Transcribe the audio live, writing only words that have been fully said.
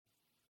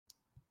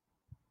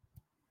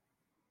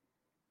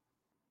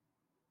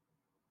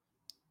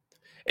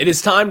It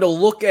is time to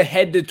look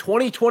ahead to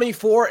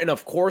 2024, and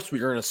of course, we're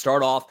going to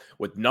start off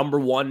with number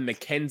one,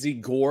 MacKenzie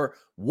Gore.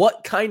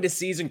 What kind of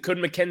season could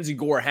MacKenzie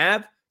Gore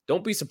have?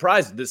 Don't be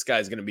surprised if this guy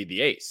is going to be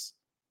the ace.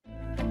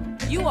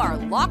 You are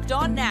Locked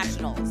On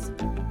Nationals,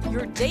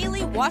 your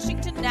daily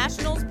Washington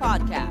Nationals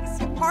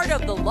podcast, part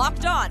of the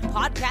Locked On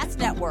Podcast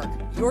Network,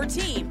 your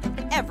team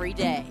every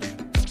day.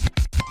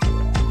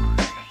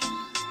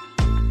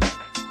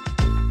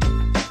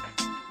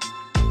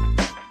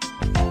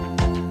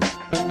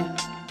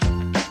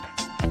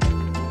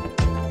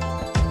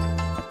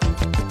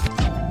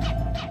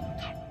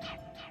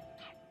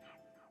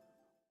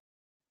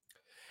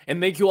 And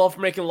thank you all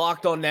for making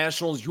Locked On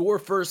Nationals your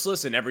first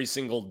listen every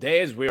single day,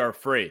 as we are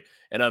free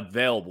and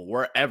available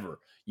wherever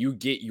you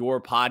get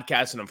your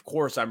podcasts. And of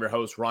course, I'm your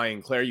host,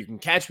 Ryan Clary. You can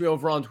catch me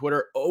over on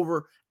Twitter,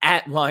 over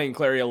at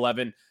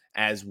RyanClary11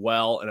 as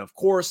well. And of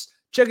course,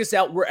 check us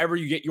out wherever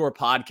you get your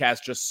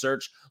podcast. Just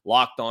search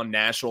Locked On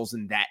Nationals,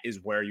 and that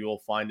is where you will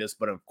find us.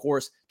 But of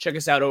course, check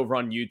us out over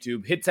on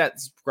YouTube. Hit that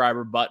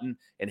subscriber button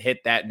and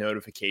hit that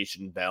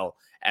notification bell,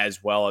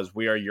 as well as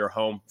we are your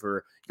home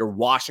for your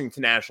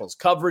Washington Nationals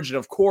coverage. And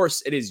of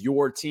course, it is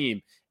your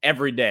team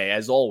every day,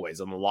 as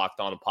always, on the Locked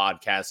On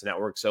Podcast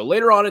Network. So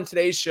later on in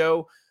today's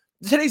show,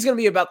 today's going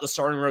to be about the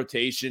starting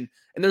rotation.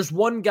 And there's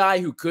one guy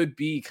who could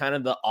be kind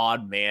of the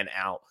odd man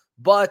out.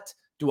 But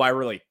do I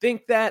really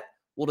think that?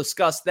 We'll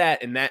discuss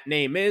that. And that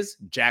name is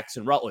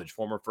Jackson Rutledge,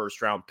 former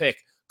first-round pick.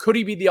 Could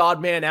he be the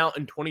odd man out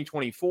in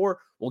 2024?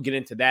 We'll get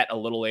into that a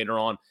little later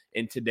on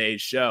in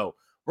today's show.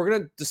 We're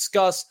going to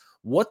discuss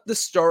what the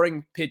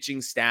starting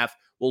pitching staff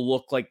will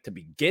look like to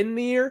begin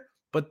the year,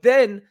 but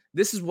then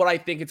this is what I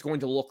think it's going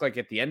to look like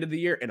at the end of the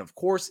year, and of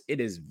course, it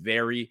is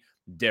very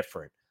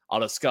different. I'll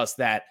discuss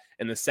that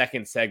in the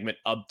second segment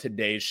of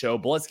today's show,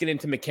 but let's get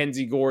into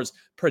MacKenzie Gore's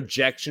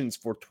projections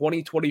for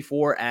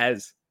 2024,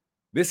 as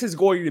this is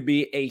going to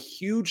be a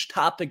huge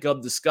topic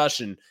of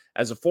discussion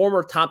as a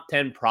former top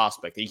 10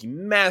 prospect, a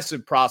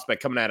massive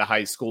prospect coming out of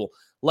high school,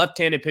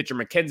 left-handed pitcher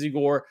MacKenzie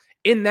Gore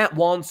in that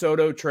Juan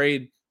Soto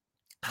trade.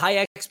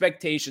 High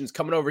expectations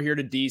coming over here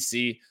to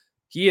DC.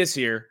 He is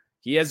here.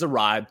 He has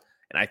arrived,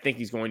 and I think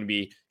he's going to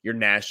be your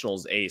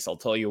Nationals ace. I'll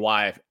tell you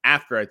why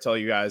after I tell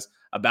you guys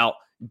about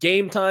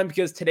Game Time,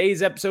 because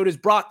today's episode is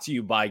brought to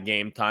you by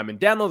Game Time. And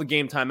download the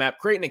Game Time app,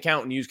 create an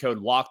account, and use code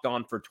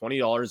LOCKEDON for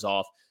 $20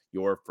 off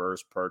your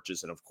first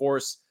purchase. And of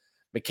course,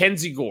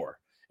 MacKenzie Gore.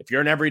 If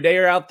you're an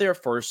everydayer out there,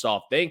 first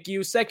off, thank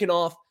you. Second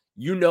off,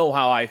 you know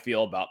how I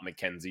feel about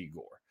MacKenzie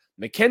Gore.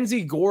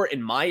 MacKenzie Gore,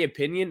 in my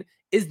opinion,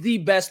 is the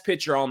best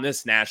pitcher on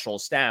this national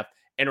staff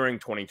entering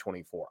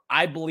 2024.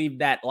 I believe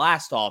that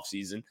last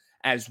offseason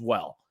as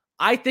well.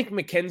 I think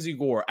MacKenzie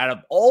Gore, out of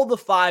all the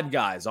five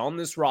guys on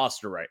this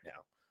roster right now,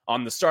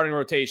 on the starting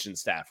rotation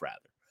staff rather,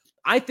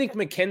 I think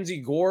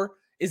MacKenzie Gore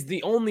is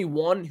the only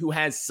one who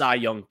has Cy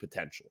Young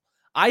potential.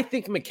 I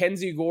think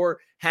MacKenzie Gore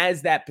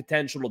has that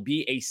potential to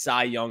be a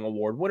Cy Young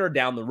Award winner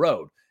down the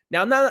road.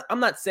 Now, I'm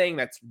not saying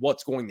that's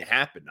what's going to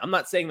happen. I'm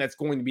not saying that's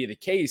going to be the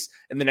case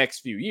in the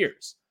next few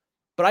years.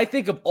 But I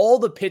think of all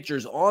the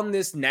pitchers on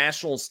this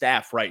national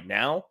staff right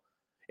now,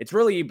 it's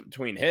really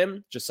between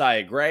him,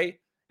 Josiah Gray,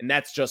 and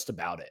that's just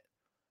about it.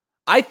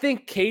 I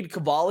think Cade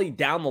Cavalli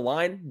down the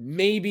line,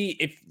 maybe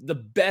if the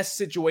best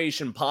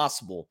situation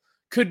possible,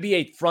 could be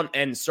a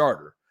front-end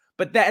starter.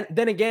 But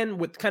then again,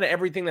 with kind of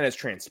everything that has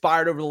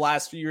transpired over the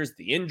last few years,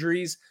 the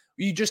injuries,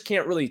 you just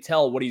can't really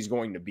tell what he's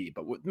going to be.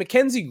 But with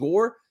MacKenzie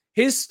Gore,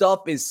 his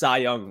stuff is Cy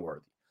Young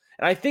worthy.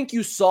 And I think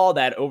you saw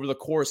that over the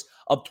course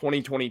of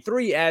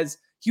 2023 as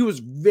he was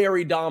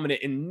very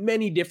dominant in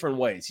many different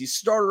ways. He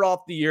started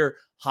off the year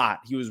hot.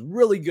 He was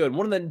really good.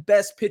 One of the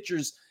best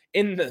pitchers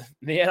in the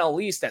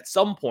NL East at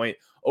some point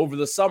over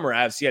the summer,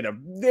 as he had a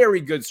very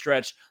good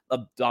stretch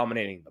of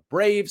dominating the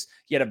Braves.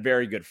 He had a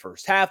very good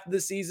first half of the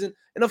season.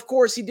 And of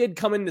course, he did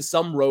come into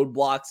some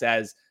roadblocks,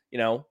 as you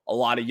know, a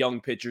lot of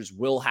young pitchers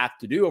will have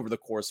to do over the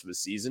course of a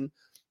season.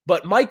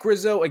 But Mike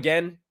Rizzo,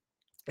 again,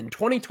 in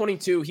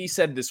 2022, he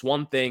said this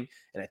one thing,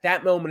 and at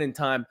that moment in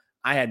time,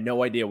 I had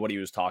no idea what he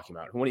was talking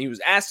about. When he was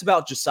asked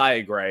about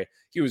Josiah Gray,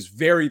 he was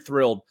very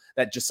thrilled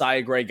that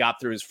Josiah Gray got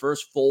through his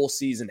first full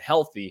season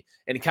healthy,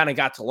 and he kind of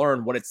got to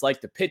learn what it's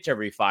like to pitch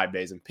every 5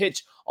 days and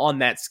pitch on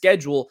that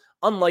schedule,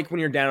 unlike when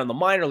you're down in the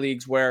minor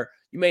leagues where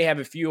you may have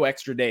a few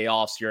extra day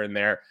offs here and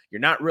there. You're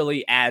not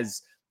really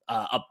as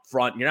up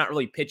front. You're not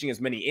really pitching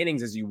as many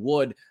innings as you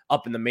would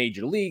up in the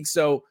major leagues.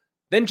 So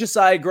then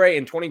Josiah Gray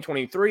in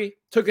 2023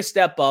 took a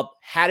step up,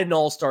 had an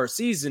all-star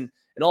season,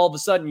 and all of a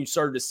sudden, you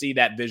started to see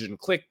that vision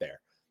click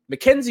there.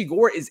 MacKenzie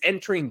Gore is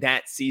entering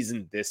that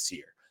season this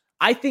year.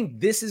 I think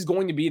this is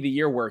going to be the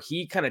year where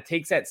he kind of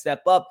takes that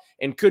step up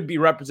and could be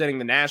representing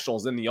the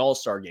Nationals in the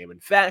All-Star game.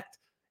 In fact,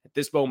 at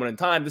this moment in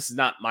time, this is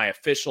not my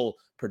official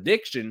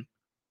prediction,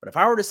 but if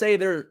I were to say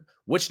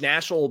which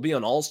National will be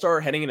an All-Star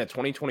heading into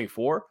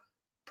 2024,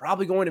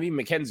 probably going to be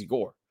MacKenzie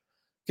Gore.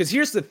 Because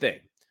here's the thing.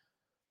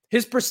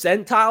 His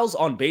percentiles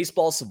on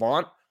Baseball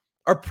Savant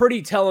are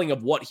pretty telling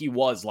of what he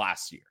was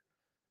last year.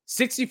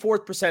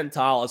 64th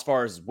percentile as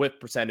far as whip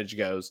percentage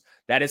goes.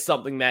 That is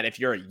something that if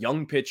you're a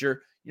young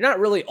pitcher, you're not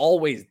really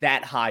always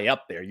that high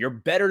up there. You're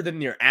better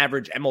than your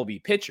average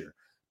MLB pitcher.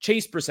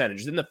 Chase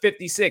percentage is in the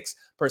 56th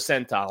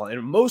percentile.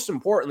 And most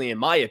importantly, in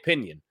my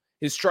opinion,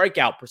 his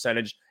strikeout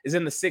percentage is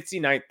in the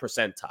 69th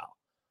percentile.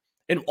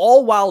 And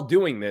all while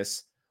doing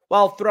this,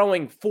 while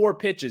throwing 4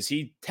 pitches,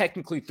 he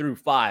technically threw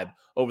 5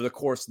 over the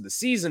course of the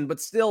season, but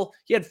still,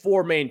 he had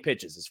 4 main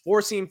pitches. His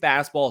four-seam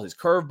fastball, his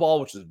curveball,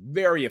 which was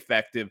very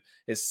effective,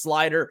 his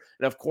slider,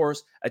 and of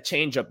course, a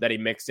changeup that he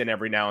mixed in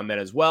every now and then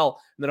as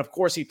well. And then, of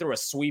course, he threw a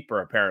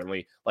sweeper,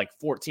 apparently, like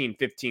 14,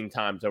 15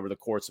 times over the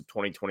course of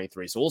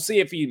 2023. So we'll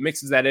see if he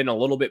mixes that in a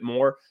little bit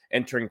more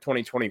entering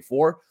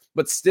 2024.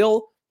 But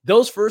still,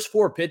 those first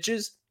 4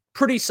 pitches,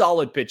 pretty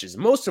solid pitches.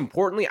 Most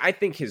importantly, I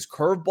think his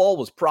curveball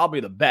was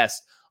probably the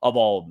best of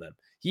all of them.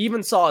 He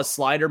even saw a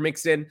slider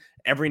mix in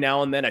every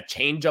now and then, a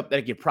changeup that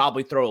he could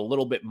probably throw a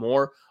little bit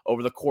more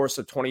over the course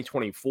of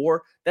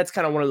 2024. That's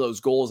kind of one of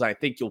those goals I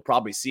think you'll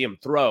probably see him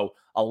throw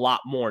a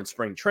lot more in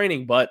spring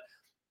training. But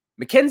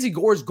MacKenzie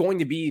Gore is going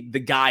to be the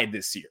guy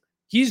this year.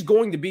 He's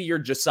going to be your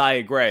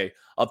Josiah Gray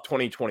of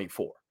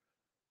 2024.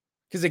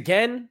 Because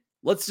again,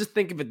 let's just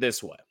think of it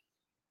this way.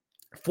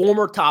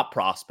 Former top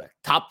prospect,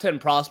 top 10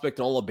 prospect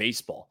in all of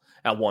baseball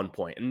at one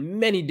point, in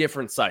many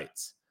different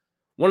sites.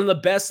 One of the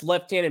best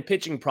left-handed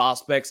pitching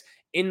prospects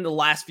in the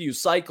last few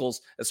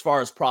cycles as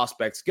far as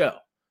prospects go.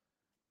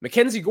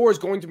 MacKenzie Gore is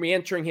going to be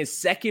entering his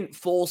second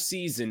full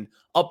season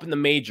up in the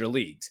major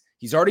leagues.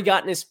 He's already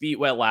gotten his feet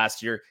wet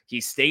last year.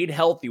 He stayed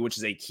healthy, which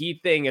is a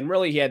key thing. And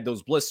really, he had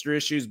those blister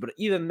issues. But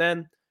even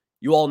then,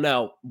 you all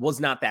know,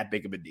 was not that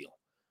big of a deal.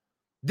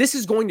 This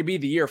is going to be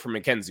the year for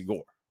MacKenzie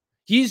Gore.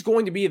 He's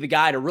going to be the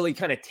guy to really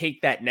kind of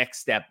take that next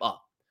step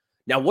up.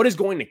 Now, what is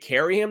going to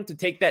carry him to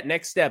take that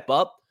next step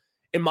up?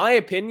 In my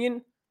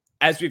opinion,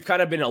 as we've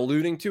kind of been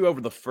alluding to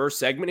over the first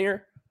segment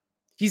here,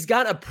 he's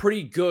got a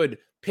pretty good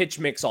pitch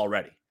mix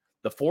already.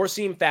 The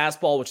four-seam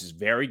fastball, which is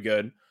very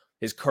good.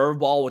 His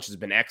curveball, which has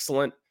been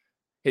excellent.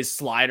 His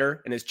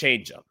slider, and his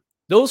changeup.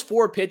 Those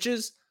 4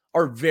 pitches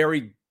are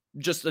very,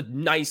 just a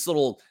nice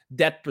little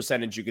depth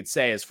percentage, you could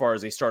say, as far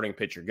as a starting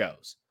pitcher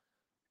goes.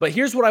 But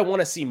here's what I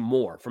want to see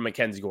more from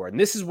MacKenzie Gore. And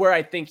this is where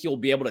I think he'll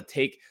be able to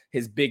take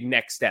his big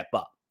next step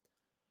up.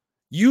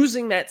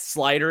 Using that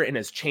slider and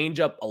his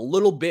changeup a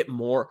little bit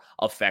more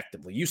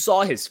effectively. You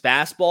saw his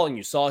fastball and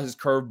you saw his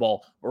curveball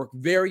work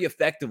very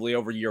effectively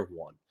over year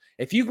 1.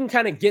 If you can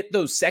kind of get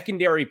those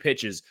secondary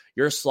pitches,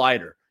 your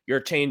slider,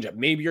 your changeup,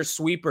 maybe your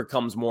sweeper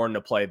comes more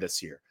into play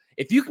this year.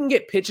 If you can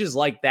get pitches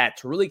like that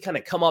to really kind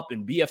of come up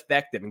and be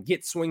effective and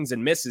get swings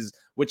and misses,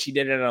 which he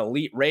did at an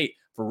elite rate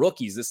for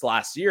rookies this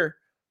last year,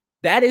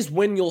 that is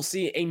when you'll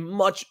see a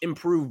much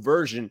improved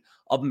version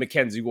of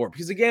MacKenzie Gore.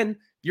 Because again,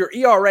 your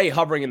ERA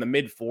hovering in the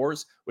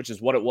mid-4s, which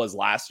is what it was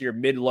last year,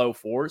 mid-low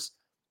 4s,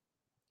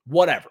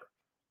 whatever.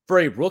 For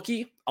a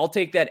rookie, I'll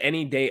take that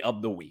any day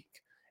of the week.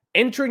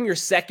 Entering your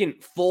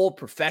second full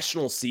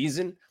professional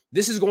season,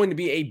 this is going to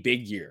be a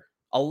big year.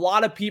 A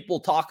lot of people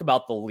talk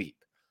about the leap.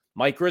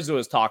 Mike Rizzo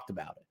has talked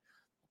about it.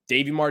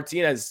 Davey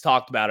Martinez has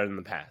talked about it in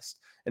the past.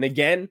 And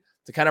again,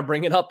 to kind of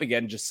bring it up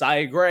again,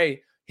 Josiah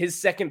Gray, his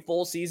second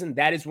full season,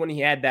 that is when he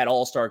had that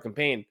all-star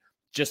campaign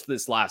just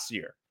this last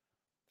year.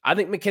 I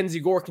think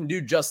MacKenzie Gore can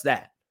do just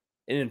that.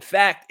 And in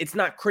fact, it's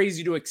not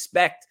crazy to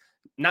expect,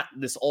 not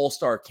this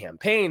all-star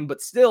campaign,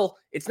 but still,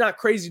 it's not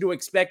crazy to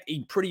expect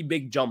a pretty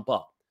big jump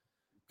up.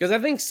 Because I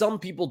think some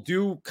people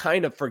do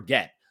kind of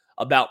forget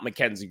about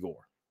MacKenzie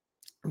Gore.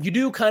 You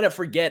do kind of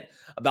forget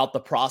about the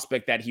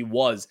prospect that he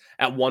was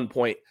at one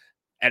point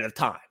at a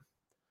time.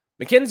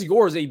 MacKenzie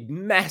Gore is a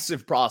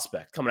massive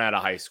prospect coming out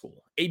of high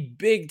school, a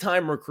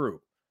big-time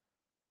recruit.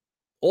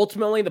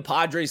 Ultimately, the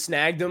Padres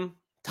snagged him,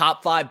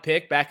 top 5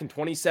 pick back in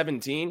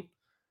 2017.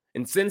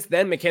 And since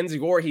then, MacKenzie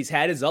Gore, he's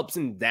had his ups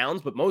and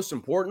downs, but most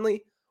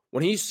importantly,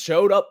 when he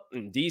showed up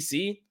in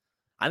DC,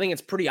 I think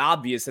it's pretty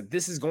obvious that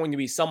this is going to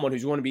be someone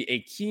who's going to be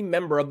a key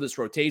member of this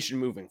rotation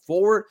moving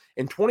forward.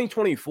 In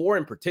 2024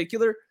 in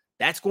particular,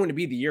 that's going to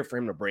be the year for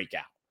him to break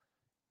out.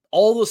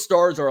 All the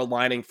stars are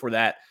aligning for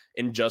that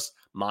in just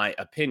my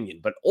opinion.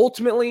 But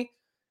ultimately,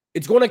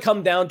 it's going to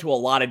come down to a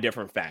lot of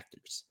different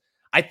factors.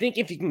 I think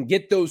if he can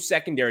get those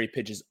secondary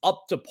pitches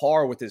up to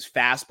par with his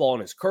fastball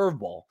and his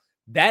curveball,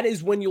 that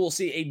is when you will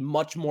see a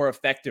much more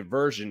effective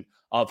version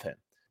of him.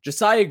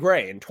 Josiah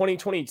Gray in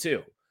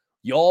 2022,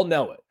 you all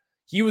know it.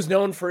 He was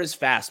known for his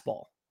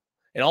fastball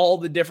and all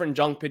the different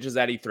junk pitches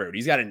that he threw.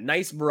 He's got a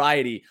nice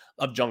variety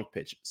of junk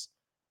pitches.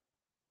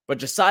 But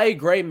Josiah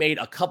Gray made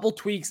a couple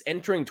tweaks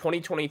entering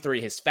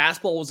 2023. His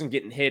fastball wasn't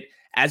getting hit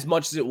as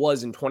much as it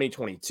was in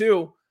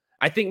 2022.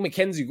 I think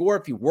MacKenzie Gore,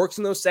 if he works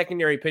in those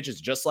secondary pitches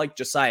just like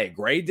Josiah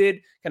Gray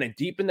did, kind of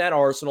deepen that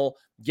arsenal,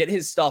 get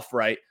his stuff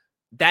right,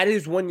 that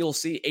is when you'll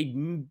see a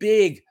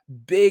big,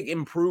 big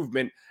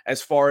improvement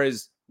as far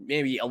as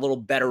maybe a little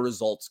better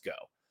results go.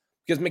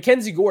 Because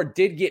MacKenzie Gore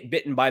did get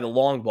bitten by the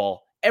long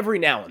ball every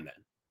now and then.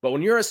 But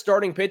when you're a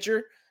starting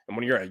pitcher, and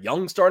when you're a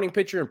young starting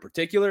pitcher in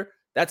particular,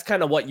 that's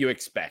kind of what you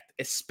expect,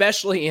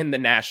 especially in the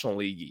National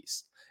League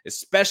East,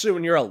 especially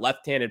when you're a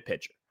left-handed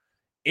pitcher.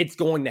 It's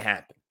going to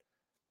happen.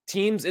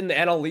 Teams in the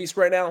NL East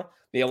right now,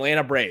 the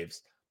Atlanta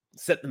Braves,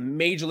 set the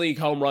Major League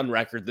home run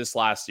record this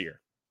last year.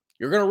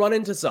 You're going to run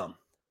into some.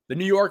 The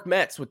New York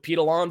Mets with Pete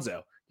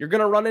Alonso. You're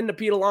going to run into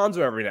Pete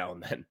Alonso every now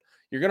and then.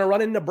 You're going to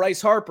run into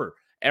Bryce Harper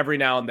every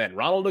now and then.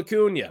 Ronald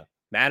Acuna,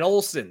 Matt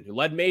Olson, who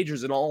led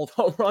majors in all of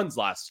home runs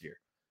last year.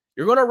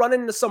 You're going to run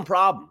into some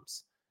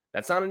problems.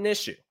 That's not an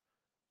issue.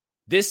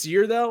 This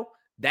year, though,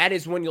 that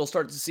is when you'll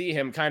start to see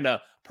him kind of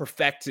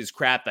perfect his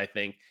craft, I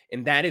think.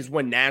 And that is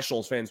when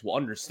Nationals fans will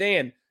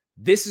understand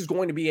this is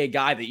going to be a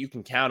guy that you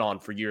can count on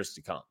for years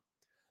to come.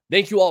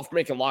 Thank you all for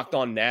making Locked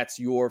On Nats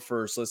your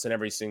first listen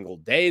every single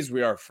day, as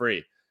we are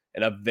free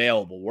and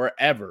available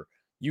wherever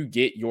you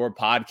get your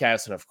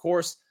podcasts. And of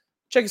course,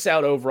 check us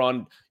out over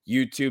on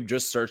YouTube.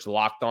 Just search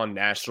Locked On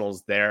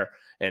Nationals there.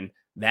 And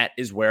that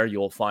is where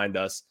you'll find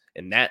us.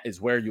 And that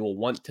is where you'll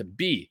want to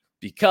be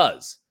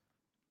because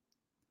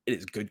it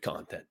is good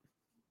content.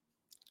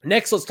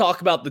 Next, let's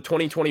talk about the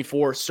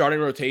 2024 starting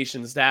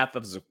rotation staff.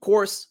 Of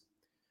course,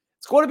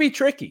 it's going to be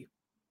tricky.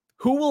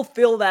 Who will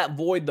fill that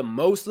void the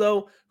most,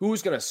 though?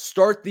 Who's going to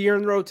start the year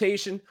in the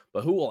rotation,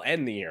 but who will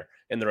end the year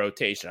in the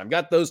rotation? I've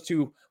got those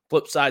two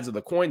flip sides of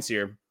the coins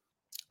here.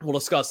 We'll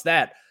discuss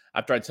that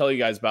after I tell you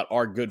guys about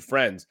our good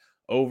friends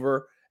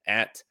over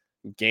at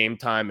Game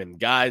Time. And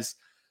guys,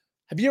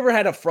 have you ever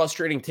had a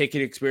frustrating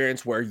ticket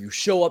experience where you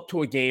show up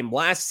to a game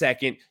last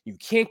second, you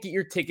can't get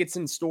your tickets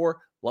in store?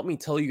 Let me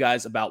tell you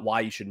guys about why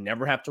you should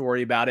never have to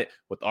worry about it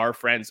with our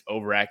friends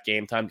over at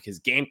Game Time, because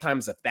Game Time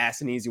is a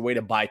fast and easy way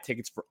to buy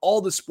tickets for all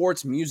the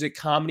sports, music,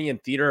 comedy,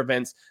 and theater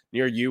events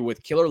near you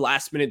with killer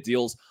last-minute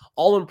deals,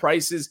 all in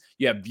prices.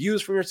 You have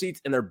views from your seats,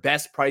 and their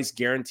best price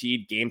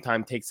guaranteed. Game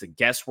Time takes the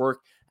guesswork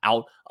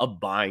out of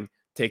buying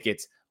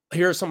tickets.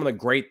 Here are some of the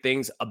great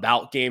things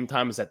about Game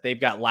Time is that they've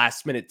got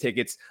last-minute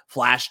tickets,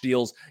 flash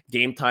deals,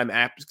 Game Time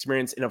app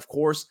experience, and of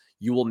course,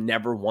 you will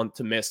never want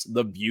to miss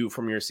the view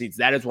from your seats.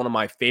 That is one of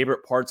my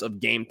favorite parts of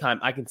Game Time.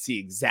 I can see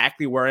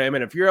exactly where I am,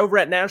 and if you're over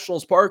at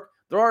Nationals Park,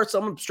 there are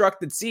some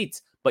obstructed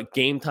seats, but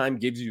Game Time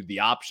gives you the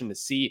option to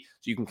see,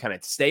 so you can kind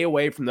of stay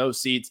away from those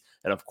seats,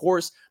 and of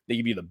course, they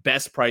give you the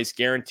best price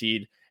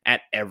guaranteed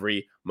at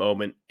every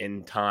moment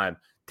in time.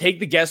 Take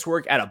the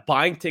guesswork out of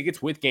buying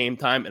tickets with Game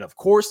Time. And of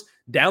course,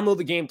 download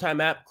the Game Time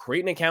app,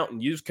 create an account,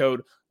 and use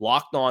code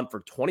LOCKEDON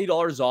for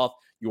 $20 off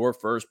your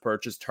first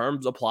purchase.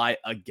 Terms apply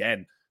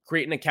again.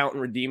 Create an account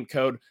and redeem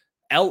code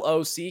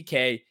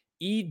LOCKEDON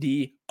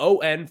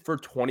for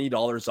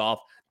 $20 off.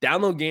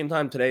 Download Game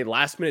Time today.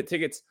 Last minute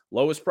tickets,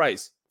 lowest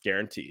price,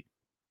 guaranteed.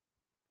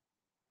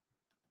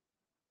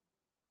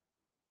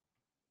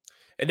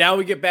 And now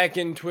we get back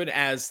into it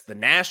as the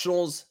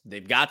Nationals,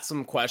 they've got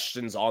some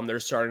questions on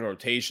their starting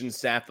rotation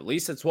staff. At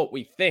least that's what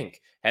we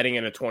think heading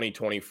into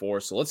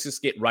 2024. So let's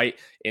just get right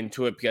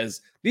into it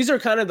because these are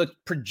kind of the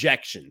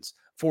projections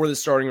for the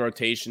starting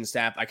rotation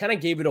staff. I kind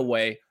of gave it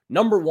away.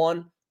 Number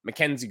one,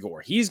 MacKenzie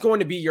Gore. He's going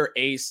to be your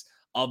ace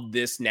of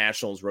this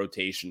Nationals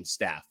rotation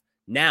staff.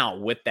 Now,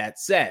 with that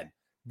said,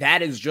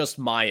 that is just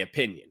my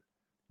opinion.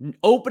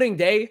 Opening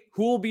day,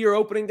 who will be your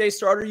opening day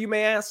starter, you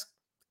may ask?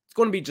 It's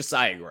going to be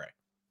Josiah Gray.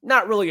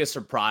 Not really a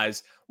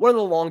surprise. One of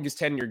the longest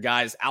tenured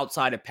guys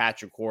outside of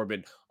Patrick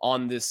Corbin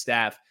on this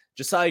staff.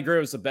 Josiah Gray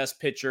was the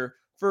best pitcher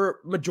for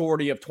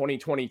majority of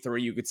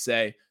 2023, you could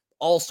say.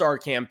 All-star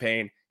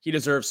campaign. He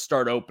deserves to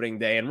start opening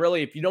day. And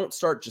really, if you don't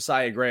start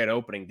Josiah Gray at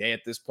opening day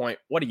at this point,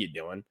 what are you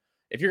doing?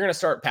 If you're going to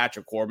start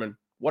Patrick Corbin,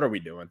 what are we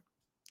doing?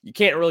 You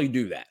can't really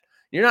do that.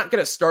 You're not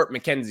going to start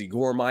MacKenzie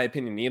Gore, in my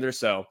opinion, either.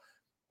 So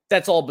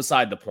that's all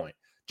beside the point.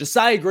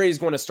 Josiah Gray is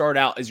going to start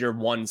out as your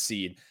 1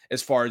 seed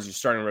as far as your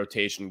starting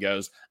rotation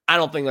goes. I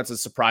don't think that's a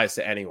surprise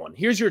to anyone.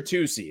 Here's your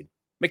 2 seed,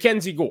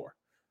 MacKenzie Gore.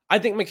 I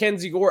think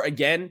MacKenzie Gore,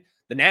 again,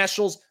 the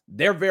Nationals,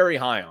 they're very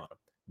high on him.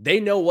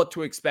 They know what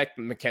to expect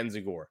from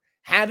MacKenzie Gore.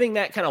 Having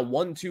that kind of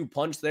 1-2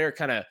 punch there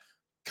kind of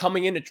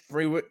coming into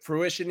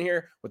fruition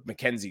here with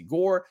MacKenzie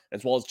Gore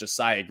as well as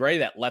Josiah Gray,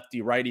 that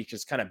lefty-righty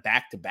just kind of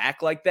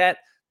back-to-back like that,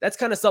 that's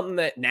kind of something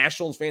that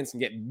Nationals fans can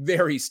get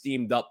very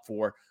steamed up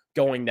for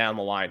going down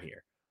the line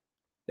here.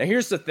 Now,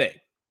 here's the thing.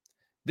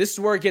 This is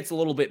where it gets a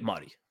little bit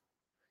muddy.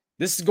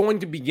 This is going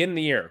to begin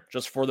the year,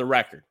 just for the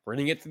record. We're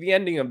going to get to the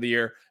ending of the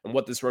year and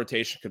what this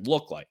rotation could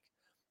look like.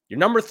 Your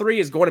number 3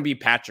 is going to be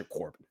Patrick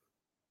Corbin.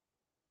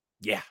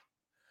 Yeah,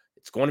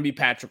 it's going to be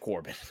Patrick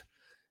Corbin.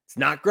 It's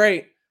not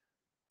great.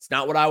 It's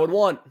not what I would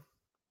want,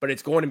 but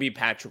it's going to be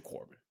Patrick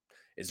Corbin.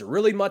 Is there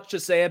really much to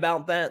say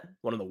about that?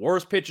 One of the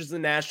worst pitchers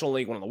in the National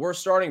League, one of the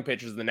worst starting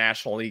pitchers in the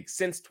National League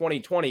since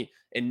 2020.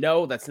 And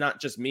no, that's not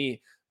just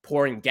me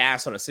pouring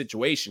gas on a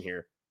situation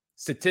here.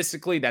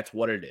 Statistically, that's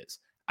what it is.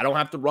 I don't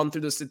have to run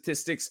through the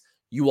statistics.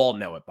 You all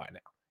know it by now.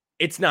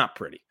 It's not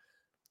pretty.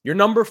 Your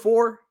number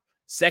 4,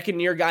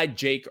 second-year guy,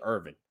 Jake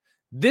Irvin.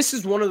 This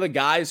is one of the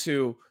guys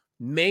who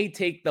may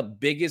take the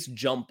biggest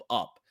jump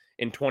up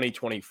in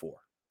 2024.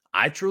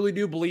 I truly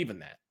do believe in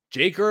that.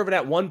 Jake Irvin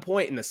at one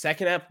point in the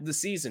second half of the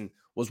season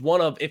was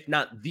one of, if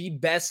not the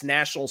best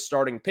national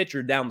starting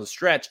pitcher down the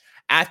stretch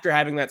after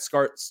having that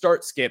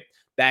start skip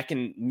back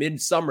in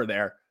mid-summer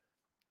there.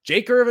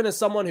 Jake Irvin is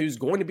someone who's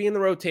going to be in the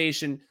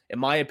rotation, in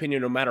my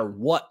opinion, no matter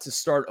what to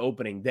start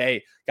opening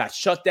day. Got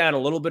shut down a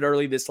little bit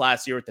early this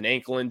last year with an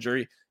ankle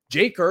injury.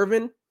 Jake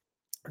Irvin,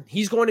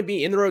 he's going to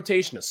be in the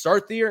rotation to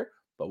start the year,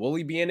 but will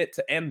he be in it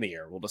to end the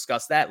year? We'll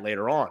discuss that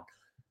later on.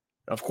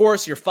 And of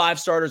course, your 5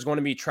 starter is going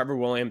to be Trevor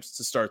Williams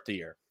to start the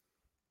year.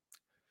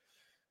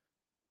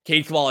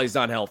 Cade Cavalli's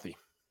not healthy.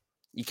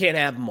 You can't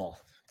have them all.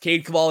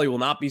 Cade Cavalli will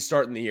not be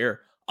starting the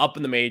year up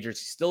in the majors.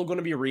 He's still going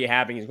to be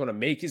rehabbing. He's going to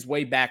make his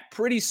way back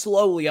pretty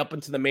slowly up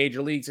into the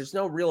major leagues. There's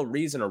no real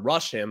reason to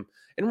rush him.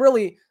 And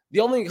really, the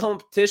only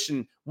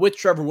competition with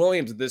Trevor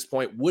Williams at this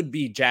point would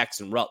be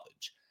Jackson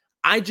Rutledge.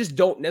 I just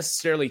don't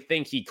necessarily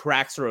think he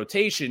cracks the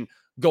rotation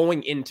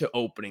going into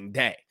opening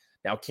day.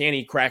 Now, can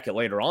he crack it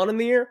later on in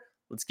the year?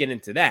 Let's get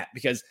into that,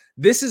 because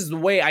this is the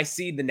way I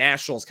see the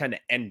Nationals kind of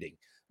ending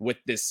with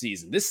this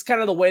season. This is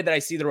kind of the way that I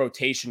see the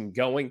rotation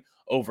going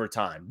over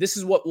time. This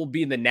is what will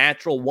be the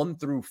natural 1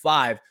 through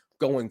 5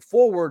 going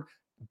forward,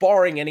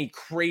 barring any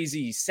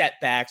crazy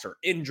setbacks or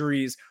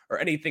injuries or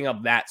anything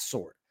of that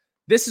sort.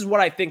 This is what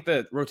I think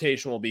the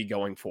rotation will be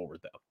going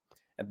forward, though.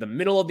 At the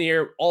middle of the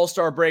year,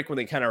 All-Star break, when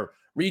they kind of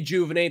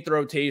rejuvenate the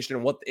rotation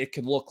and what it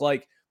could look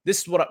like,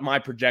 this is what my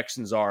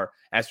projections are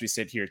as we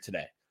sit here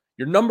today.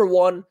 Your number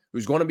 1,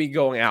 who's going to be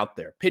going out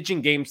there,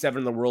 pitching Game 7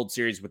 in the World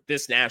Series with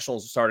this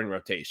Nationals starting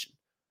rotation,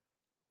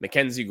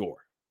 MacKenzie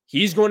Gore.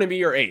 He's going to be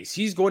your ace.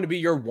 He's going to be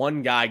your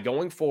one guy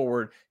going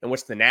forward in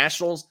which the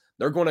Nationals,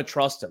 they're going to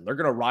trust him. They're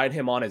going to ride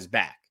him on his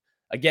back.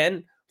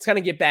 Again, let's kind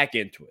of get back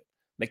into it.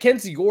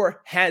 MacKenzie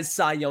Gore has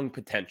Cy Young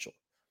potential.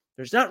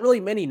 There's not really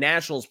many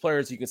Nationals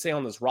players you can say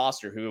on this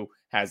roster who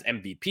has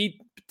MVP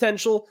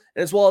potential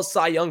and as well as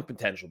Cy Young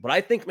potential. But I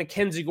think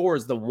MacKenzie Gore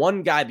is the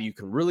one guy that you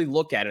can really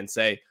look at and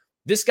say,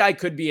 this guy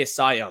could be a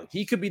Cy Young.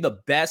 He could be the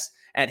best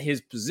at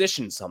his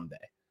position someday.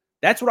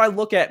 That's what I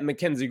look at in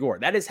MacKenzie Gore.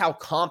 That is how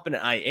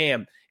confident I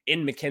am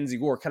in MacKenzie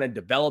Gore kind of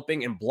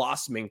developing and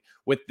blossoming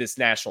with this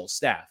national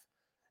staff.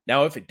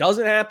 Now, if it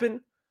doesn't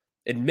happen,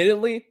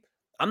 admittedly,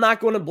 I'm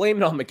not going to blame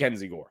it on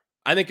MacKenzie Gore.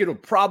 I think it'll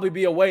probably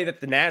be a way that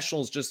the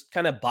Nationals just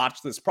kind of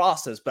botch this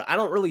process, but I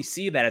don't really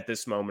see that at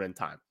this moment in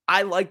time.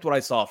 I liked what I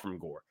saw from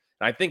Gore,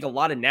 and I think a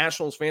lot of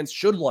Nationals fans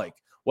should like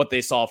what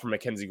they saw from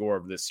MacKenzie Gore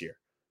of this year.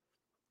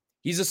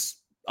 He's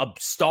a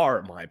star,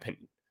 in my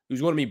opinion, who's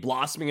going to be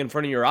blossoming in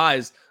front of your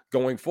eyes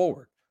going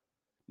forward.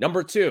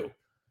 Number 2,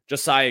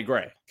 Josiah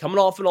Gray. Coming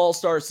off an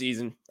all-star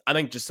season, I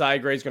think Josiah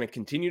Gray is going to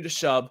continue to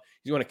shove.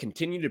 He's going to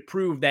continue to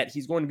prove that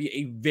he's going to be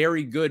a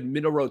very good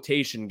middle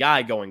rotation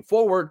guy going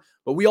forward,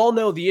 but we all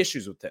know the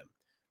issues with him.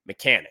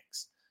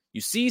 Mechanics.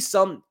 You see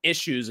some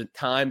issues at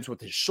times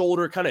with his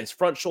shoulder, kind of his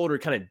front shoulder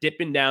kind of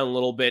dipping down a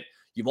little bit.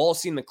 You've all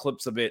seen the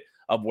clips of it,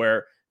 of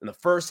where in the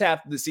first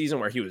half of the season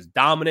where he was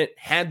dominant,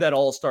 had that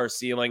all-star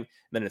ceiling. And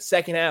then in the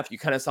second half, you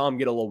kind of saw him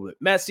get a little bit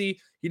messy.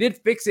 He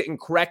did fix it and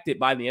correct it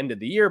by the end of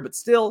the year, but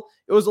still,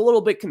 it was a little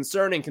bit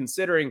concerning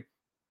considering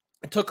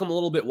it took him a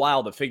little bit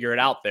while to figure it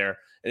out there.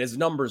 And his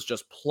numbers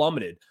just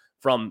plummeted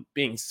from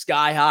being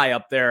sky high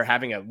up there,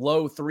 having a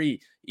low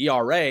 3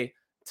 ERA,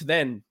 to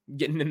then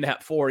getting in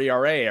that 4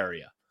 ERA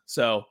area.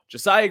 So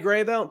Josiah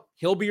Gray, though,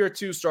 he'll be your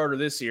 2 starter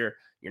this year.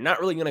 You're not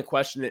really going to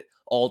question it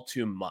all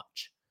too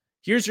much.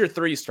 Here's your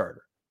 3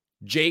 starter.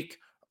 Jake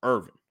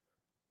Irvin.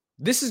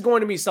 This is going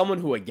to be someone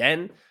who,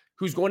 again,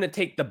 who's going to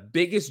take the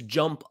biggest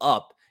jump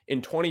up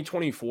in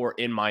 2024,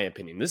 in my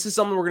opinion. This is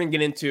something we're going to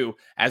get into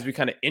as we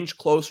kind of inch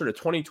closer to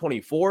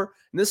 2024.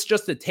 And this is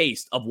just a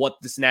taste of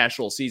what this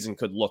national season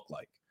could look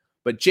like.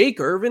 But Jake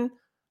Irvin,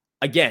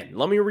 again,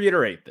 let me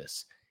reiterate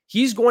this.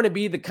 He's going to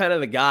be the kind of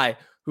the guy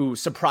who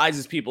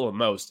surprises people the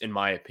most, in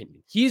my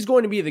opinion. He's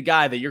going to be the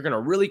guy that you're going to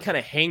really kind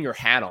of hang your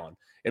hat on,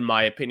 in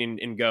my opinion,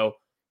 and go,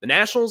 the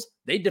Nationals,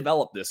 they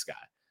developed this guy.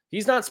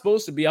 He's not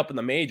supposed to be up in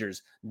the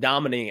majors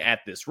dominating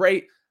at this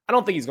rate. I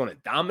don't think he's going to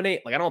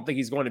dominate. I don't think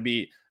he's going to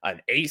be an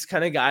ace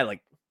kind of guy.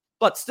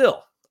 But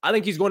still, I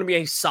think he's going to be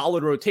a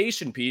solid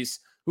rotation piece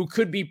who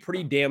could be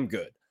pretty damn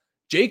good.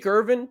 Jake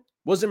Irvin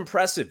was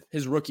impressive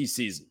his rookie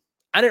season.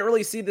 I didn't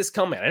really see this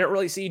coming. I didn't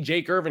really see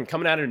Jake Irvin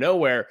coming out of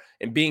nowhere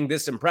and being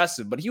this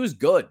impressive, but he was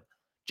good.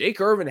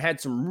 Jake Irvin had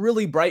some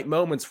really bright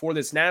moments for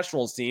this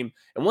Nationals team.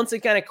 And once they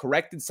kind of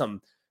corrected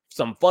some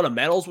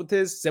fundamentals with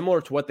his, similar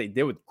to what they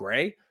did with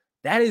Gray,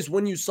 that is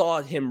when you saw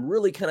him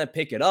really kind of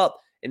pick it up,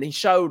 and he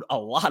showed a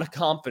lot of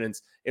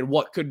confidence in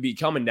what could be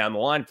coming down the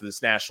line for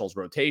this Nationals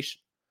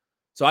rotation.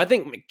 So I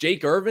think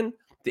Jake Irvin,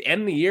 to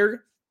end the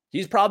year,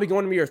 he's probably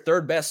going to be your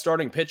 3rd best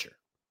starting pitcher.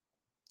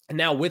 And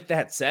now with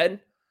that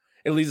said,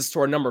 it leads us to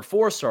our number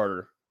 4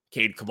 starter,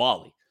 Cade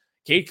Cavalli.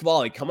 Cade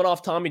Cavalli coming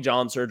off Tommy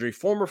John surgery,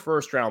 former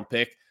first-round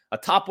pick, a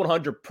top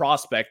 100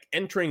 prospect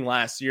entering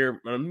last year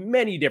on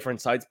many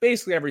different sites,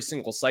 basically every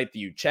single site that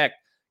you check.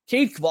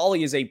 Cade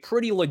Cavalli is a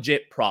pretty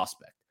legit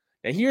prospect.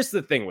 Now, here's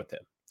the thing with him.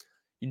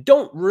 You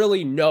don't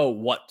really know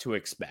what to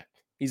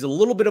expect. He's a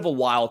little bit of a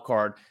wild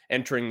card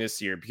entering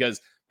this year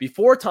because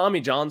before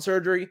Tommy John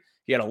surgery,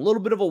 he had a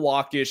little bit of a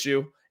walk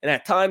issue and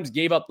at times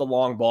gave up the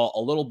long ball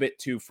a little bit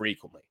too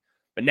frequently.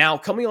 But now,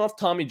 coming off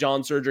Tommy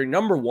John surgery,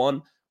 number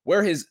 1,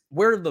 where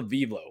the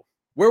velo,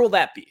 where will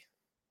that be?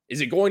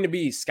 Is it going to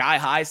be sky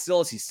high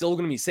still? Is he still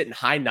going to be sitting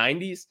high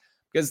 90s?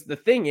 Because the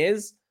thing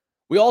is,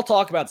 we all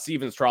talk about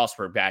Steven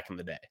Strasburg back in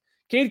the day.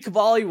 Cade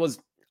Cavalli was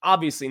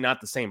obviously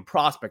not the same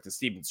prospect as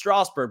Steven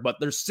Strasburg, but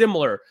they're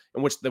similar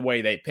in which the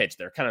way they pitch.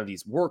 They're kind of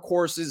these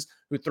workhorses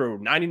who throw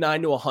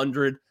 99 to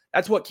 100.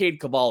 That's what Cade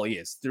Cavalli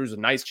is. There's a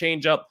nice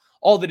changeup,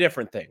 all the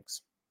different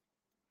things.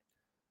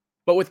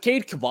 But with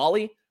Cade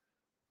Cavalli,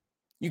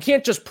 you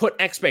can't just put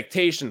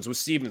expectations with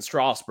Steven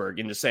Strasburg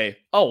and just say,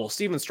 oh, well,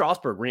 Steven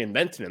Strasburg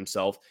reinvented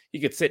himself. He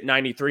could sit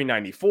 93,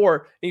 94,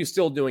 and he's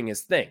still doing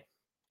his thing.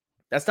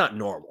 That's not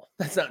normal.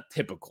 That's not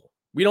typical.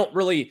 We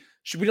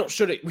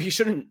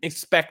shouldn't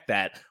expect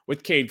that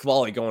with Cade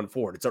Cavalli going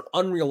forward. It's an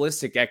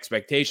unrealistic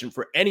expectation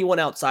for anyone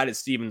outside of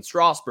Steven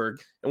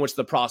Strasburg, in which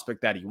the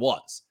prospect that he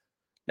was.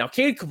 Now,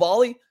 Cade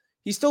Cavalli,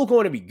 he's still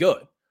going to be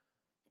good.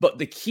 But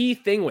the key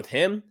thing with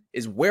him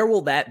is, where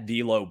will that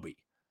velo be?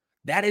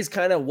 That is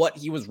kind of what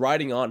he was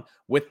riding on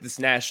with this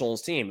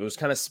Nationals team. It was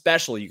kind of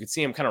special. You could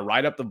see him kind of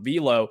ride up the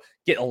velo,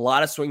 get a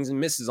lot of swings and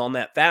misses on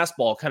that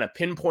fastball, kind of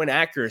pinpoint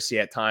accuracy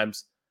at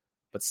times.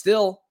 But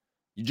still,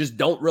 you just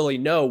don't really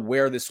know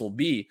where this will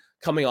be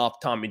coming off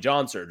Tommy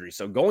John surgery.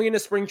 So going into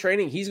spring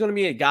training, he's going to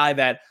be a guy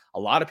that a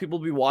lot of people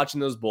will be watching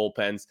those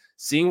bullpens,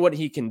 seeing what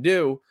he can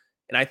do.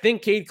 And I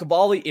think Cade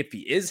Cavalli, if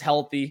he is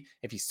healthy,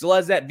 if he still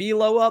has that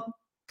velo up,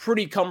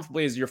 pretty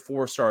comfortably as your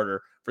 4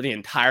 starter for the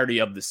entirety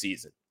of the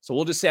season. So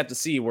we'll just have to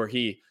see where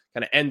he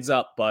kind of ends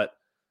up. But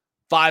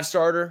 5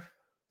 starter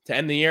to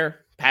end the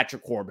year,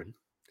 Patrick Corbin.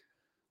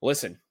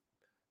 Listen,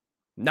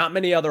 not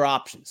many other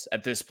options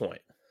at this point.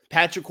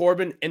 Patrick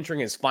Corbin entering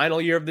his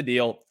final year of the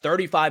deal,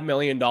 $35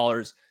 million.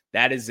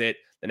 That is it.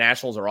 The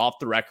Nationals are off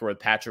the record with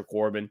Patrick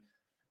Corbin.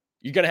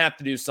 You're going to have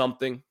to do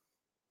something.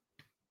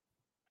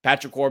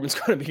 Patrick Corbin's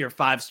going to be your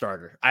 5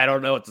 starter. I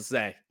don't know what to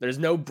say. There's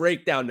no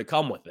breakdown to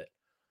come with it.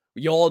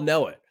 You all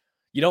know it.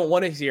 You don't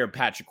want to hear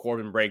Patrick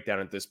Corbin breakdown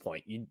at this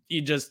point.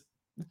 You just,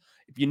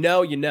 if you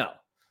know, you know.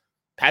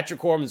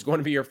 Patrick Corbin is going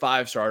to be your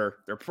 5 starter.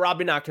 They're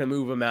probably not going to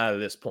move him out of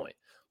this point.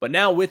 But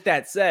now, with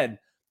that said,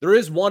 there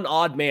is one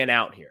odd man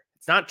out here.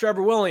 It's not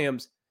Trevor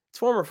Williams. It's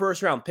former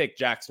first-round pick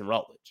Jackson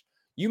Rutledge.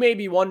 You may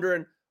be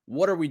wondering,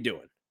 what are we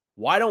doing?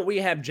 Why don't we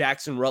have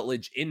Jackson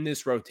Rutledge in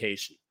this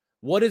rotation?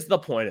 What is the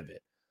point of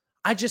it?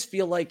 I just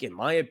feel like, in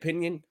my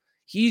opinion,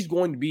 he's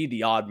going to be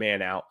the odd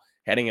man out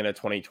heading into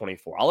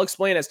 2024. I'll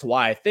explain as to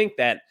why I think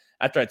that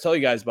after I tell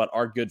you guys about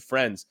our good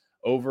friends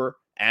over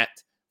at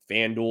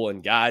FanDuel.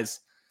 And guys,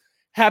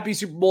 happy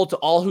Super Bowl to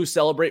all who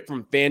celebrate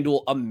from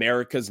FanDuel,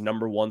 America's #1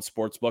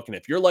 sportsbook. And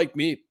if you're like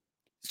me,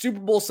 Super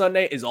Bowl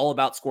Sunday is all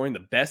about scoring the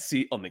best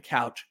seat on the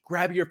couch,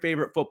 grabbing your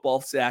favorite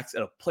football stacks,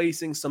 and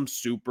placing some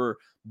super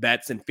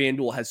bets. And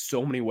FanDuel has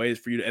so many ways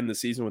for you to end the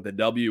season with a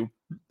W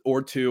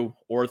or 2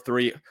 or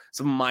 3.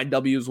 Some of my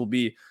W's will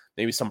be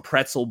maybe some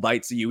pretzel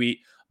bites that you eat,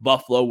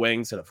 buffalo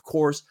wings, and of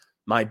course,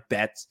 my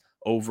bets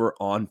over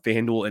on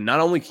FanDuel. And not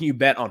only can you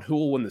bet on who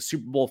will win the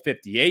Super Bowl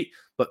 58,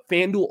 but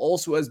FanDuel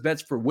also has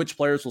bets for which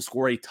players will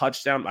score a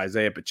touchdown,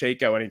 Isaiah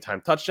Pacheco,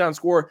 anytime touchdown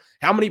score,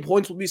 how many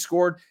points will be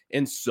scored,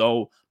 and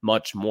so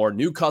much more.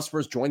 New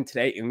customers join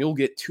today, and you'll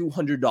get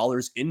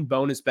 $200 in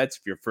bonus bets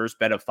if your first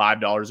bet of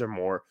 $5 or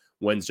more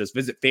wins. Just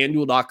visit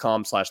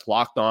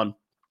FanDuel.com/lockedon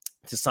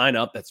to sign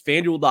up. That's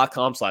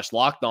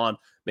FanDuel.com/lockedon.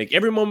 Make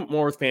every moment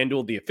more with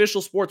FanDuel, the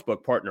official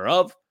sportsbook partner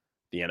of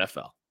the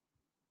NFL.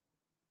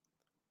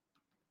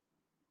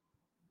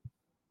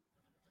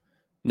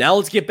 Now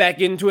let's get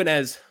back into it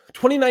as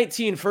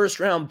 2019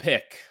 first-round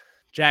pick,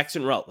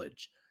 Jackson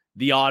Rutledge,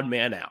 the odd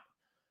man out.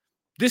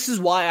 This is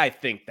why I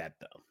think that,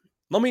 though.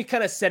 Let me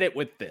kind of set it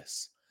with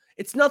this.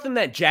 It's nothing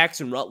that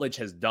Jackson Rutledge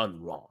has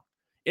done wrong.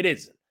 It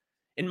isn't.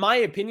 In my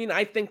opinion,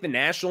 I think the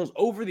Nationals,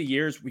 over the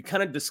years, we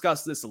kind of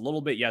discussed this a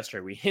little bit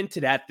yesterday. We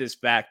hinted at this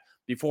fact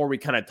before we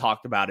kind of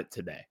talked about it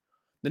today.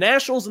 The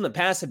Nationals in the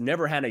past have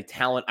never had a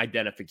talent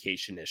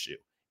identification issue.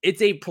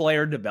 It's a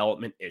player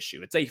development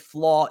issue. It's a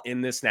flaw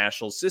in this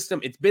Nationals system.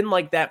 It's been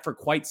like that for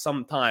quite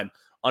some time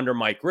under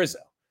Mike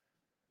Rizzo.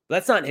 But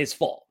that's not his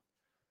fault.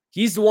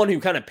 He's the one who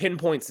kind of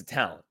pinpoints the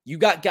talent. You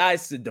got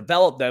guys to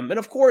develop them. And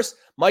of course,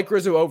 Mike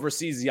Rizzo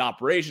oversees the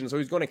operation, so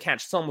he's going to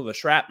catch some of the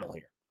shrapnel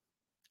here.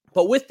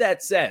 But with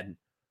that said,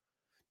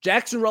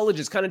 Jackson Rutledge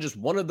is kind of just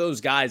one of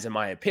those guys, in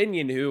my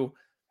opinion, who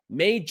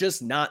may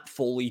just not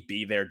fully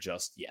be there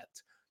just yet.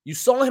 You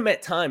saw him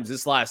at times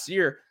this last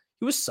year.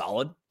 He was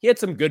solid. He had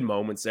some good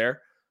moments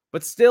there,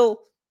 but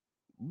still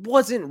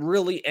wasn't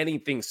really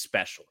anything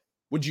special.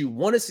 Would you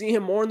want to see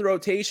him more in the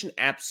rotation?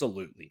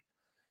 Absolutely.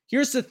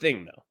 Here's the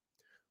thing, though.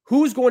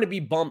 Who's going to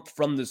be bumped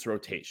from this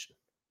rotation?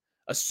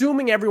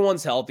 Assuming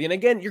everyone's healthy, and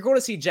again, you're going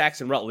to see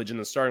Jackson Rutledge in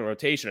the starting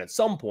rotation at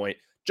some point,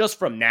 just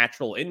from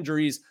natural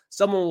injuries.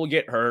 Someone will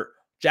get hurt.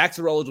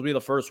 Jackson Rutledge will be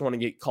the first one to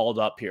get called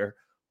up here,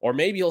 or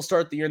maybe he'll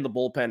start the year in the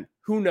bullpen.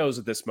 Who knows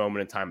at this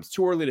moment in time? It's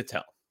too early to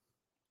tell.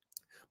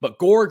 But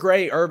Gore,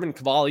 Gray, Irvin,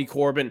 Cavalli,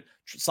 Corbin,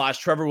 /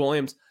 Trevor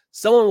Williams,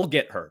 someone will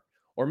get hurt.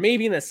 Or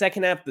maybe in the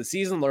second half of the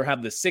season, they'll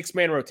have the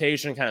 6-man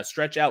rotation, kind of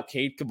stretch out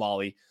Cade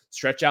Cavalli,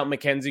 stretch out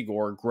MacKenzie,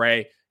 Gore,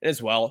 Gray, and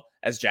as well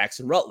as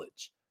Jackson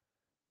Rutledge.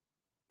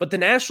 But the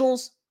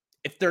Nationals,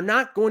 if they're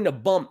not going to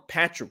bump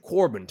Patrick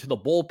Corbin to the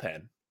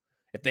bullpen,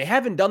 if they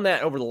haven't done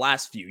that over the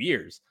last few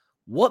years,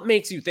 what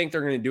makes you think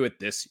they're going to do it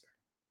this year?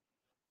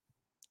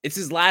 It's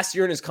his last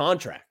year in his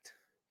contract.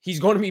 He's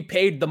going to be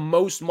paid the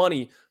most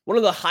money, one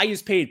of the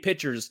highest paid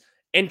pitchers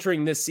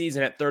entering this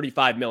season at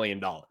 $35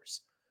 million.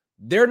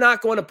 They're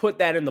not going to put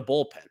that in the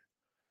bullpen.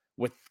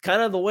 With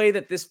kind of the way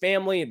that this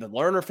family, the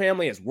Lerner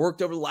family, has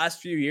worked over the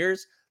last few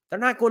years, they're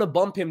not going to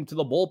bump him to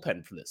the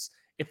bullpen for this.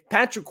 If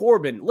Patrick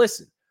Corbin,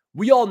 listen,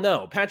 we all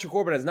know Patrick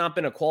Corbin has not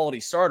been a quality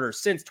starter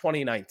since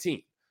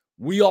 2019.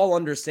 We all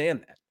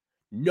understand that.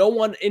 No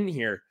one in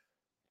here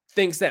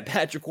thinks that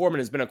Patrick Corbin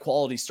has been a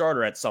quality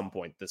starter at some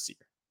point this year.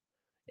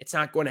 It's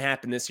not going to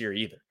happen this year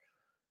either.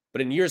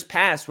 But in years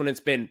past, when it's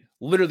been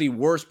literally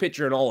worst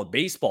pitcher in all of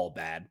baseball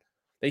bad,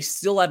 they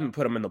still haven't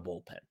put him in the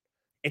bullpen.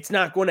 It's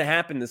not going to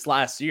happen this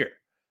last year.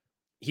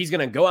 He's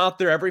going to go out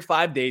there every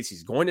 5 days.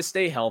 He's going to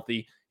stay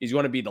healthy. He's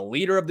going to be the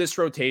leader of this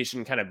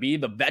rotation, kind of be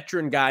the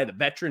veteran guy, the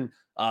veteran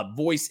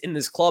voice in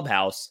this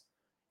clubhouse.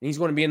 And he's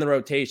going to be in the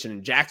rotation.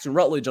 And Jackson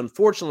Rutledge,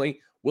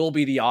 unfortunately, will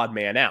be the odd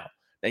man out.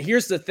 Now,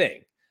 here's the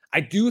thing. I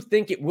do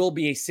think it will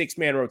be a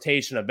 6-man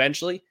rotation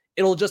eventually.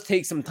 It'll just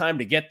take some time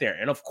to get there.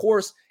 And of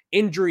course,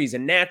 injuries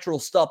and natural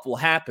stuff will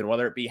happen,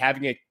 whether it be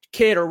having a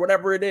kid or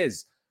whatever it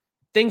is.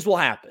 Things will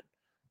happen.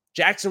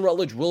 Jackson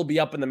Rutledge will be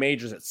up in the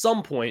majors at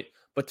some point,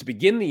 but to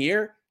begin the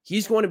year,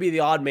 he's going to be the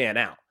odd man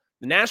out.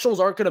 The Nationals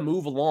aren't going to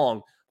move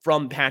along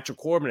from Patrick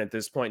Corbin at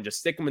this point and just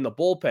stick him in the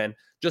bullpen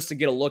just to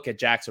get a look at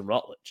Jackson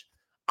Rutledge.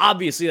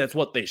 Obviously, that's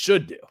what they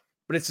should do,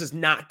 but it's just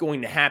not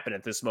going to happen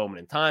at this moment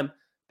in time.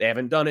 They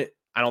haven't done it.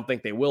 I don't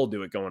think they will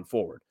do it going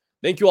forward.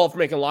 Thank you all for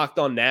making Locked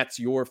On Nats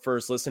your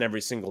first listen every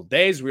single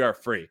day, as we are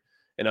free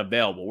and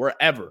available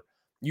wherever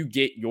you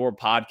get your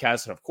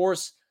podcasts. And of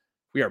course,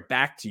 we are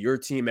back to your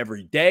team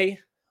every day.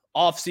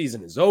 Off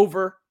season is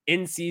over.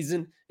 In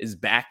season is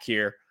back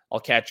here. I'll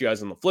catch you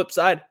guys on the flip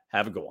side.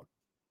 Have a good one.